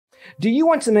Do you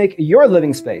want to make your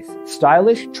living space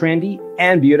stylish, trendy,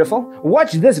 and beautiful?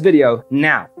 Watch this video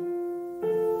now.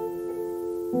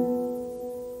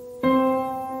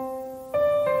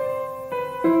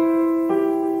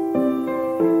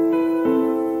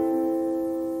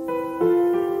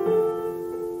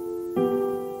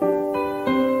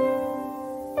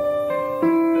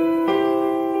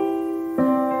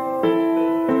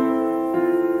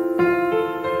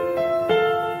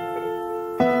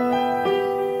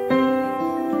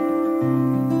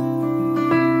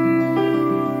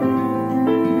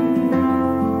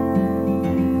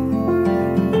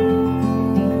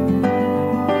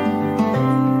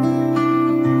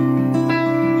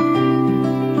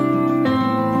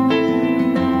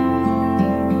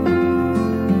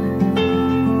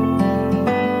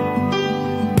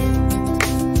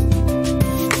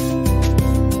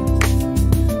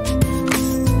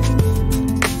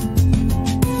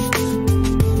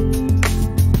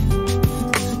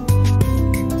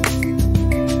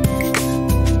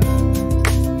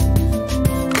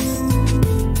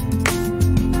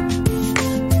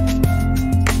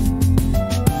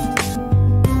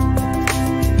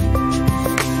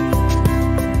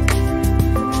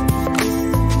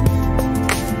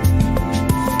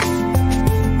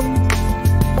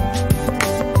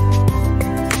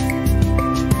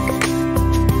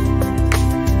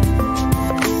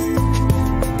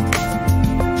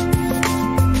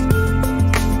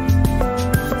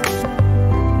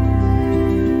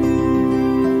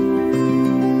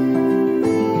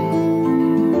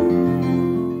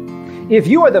 If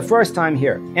you are the first time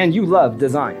here and you love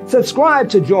design, subscribe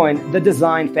to join the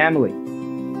design family.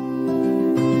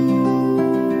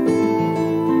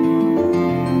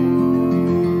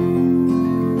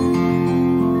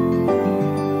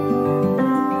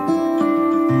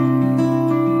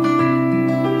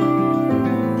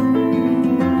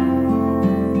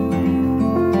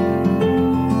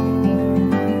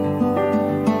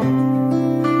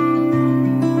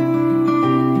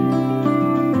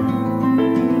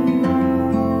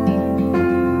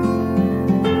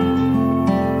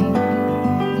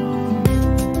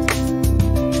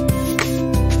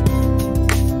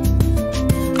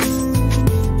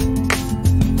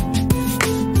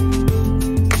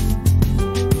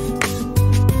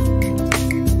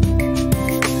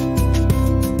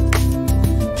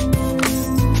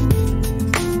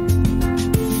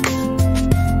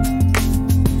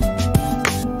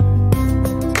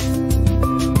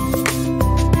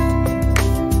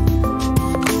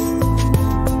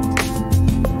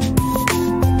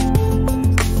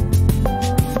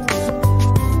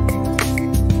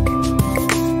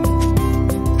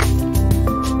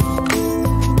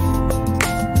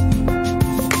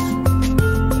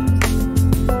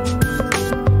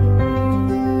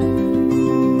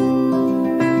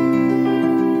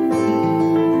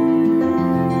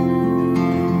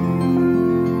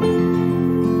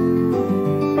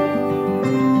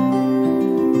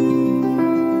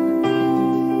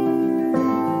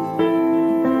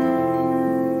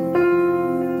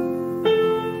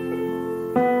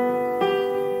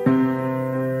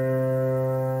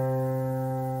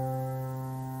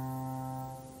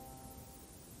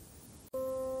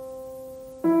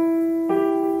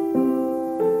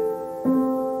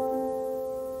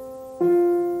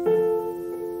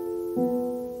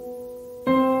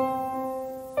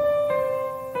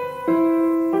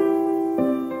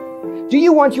 Do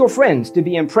you want your friends to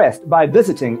be impressed by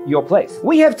visiting your place?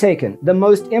 We have taken the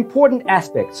most important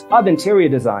aspects of interior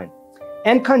design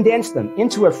and condensed them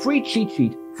into a free cheat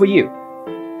sheet for you.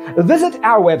 Visit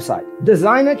our website,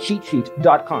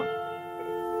 designercheatsheet.com.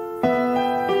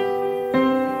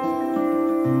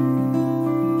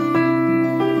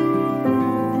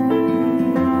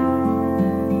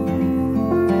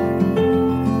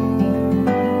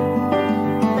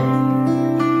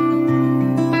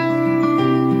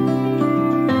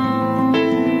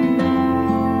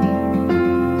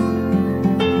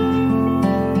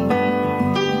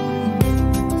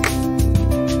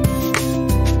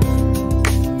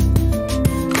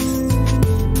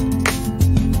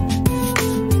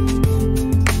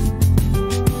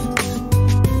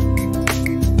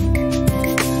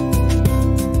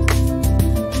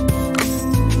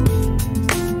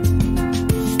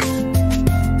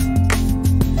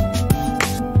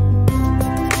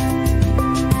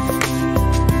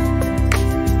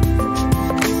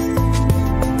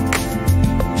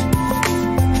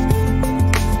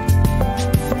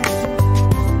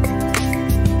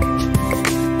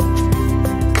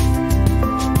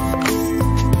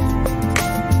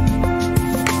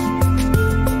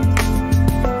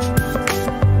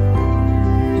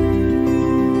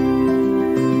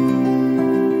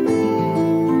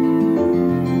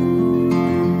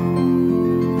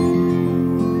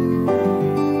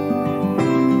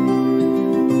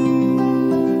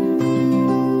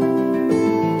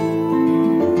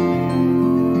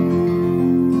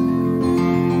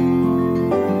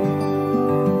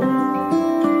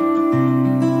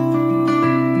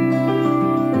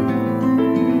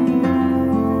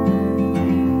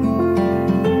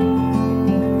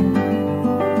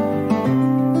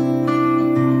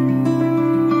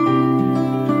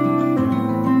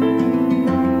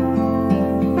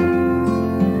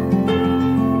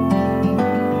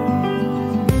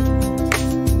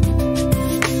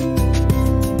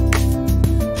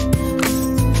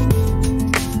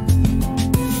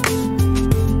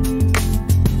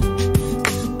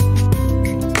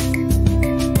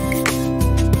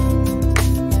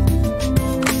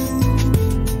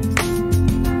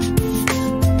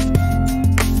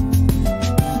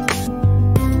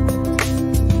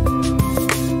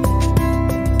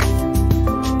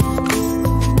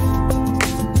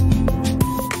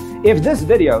 If this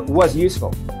video was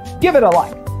useful, give it a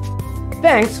like.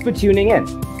 Thanks for tuning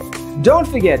in. Don't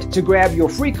forget to grab your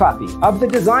free copy of the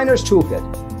Designer's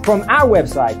Toolkit from our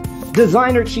website,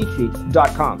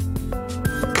 designercheatsheet.com.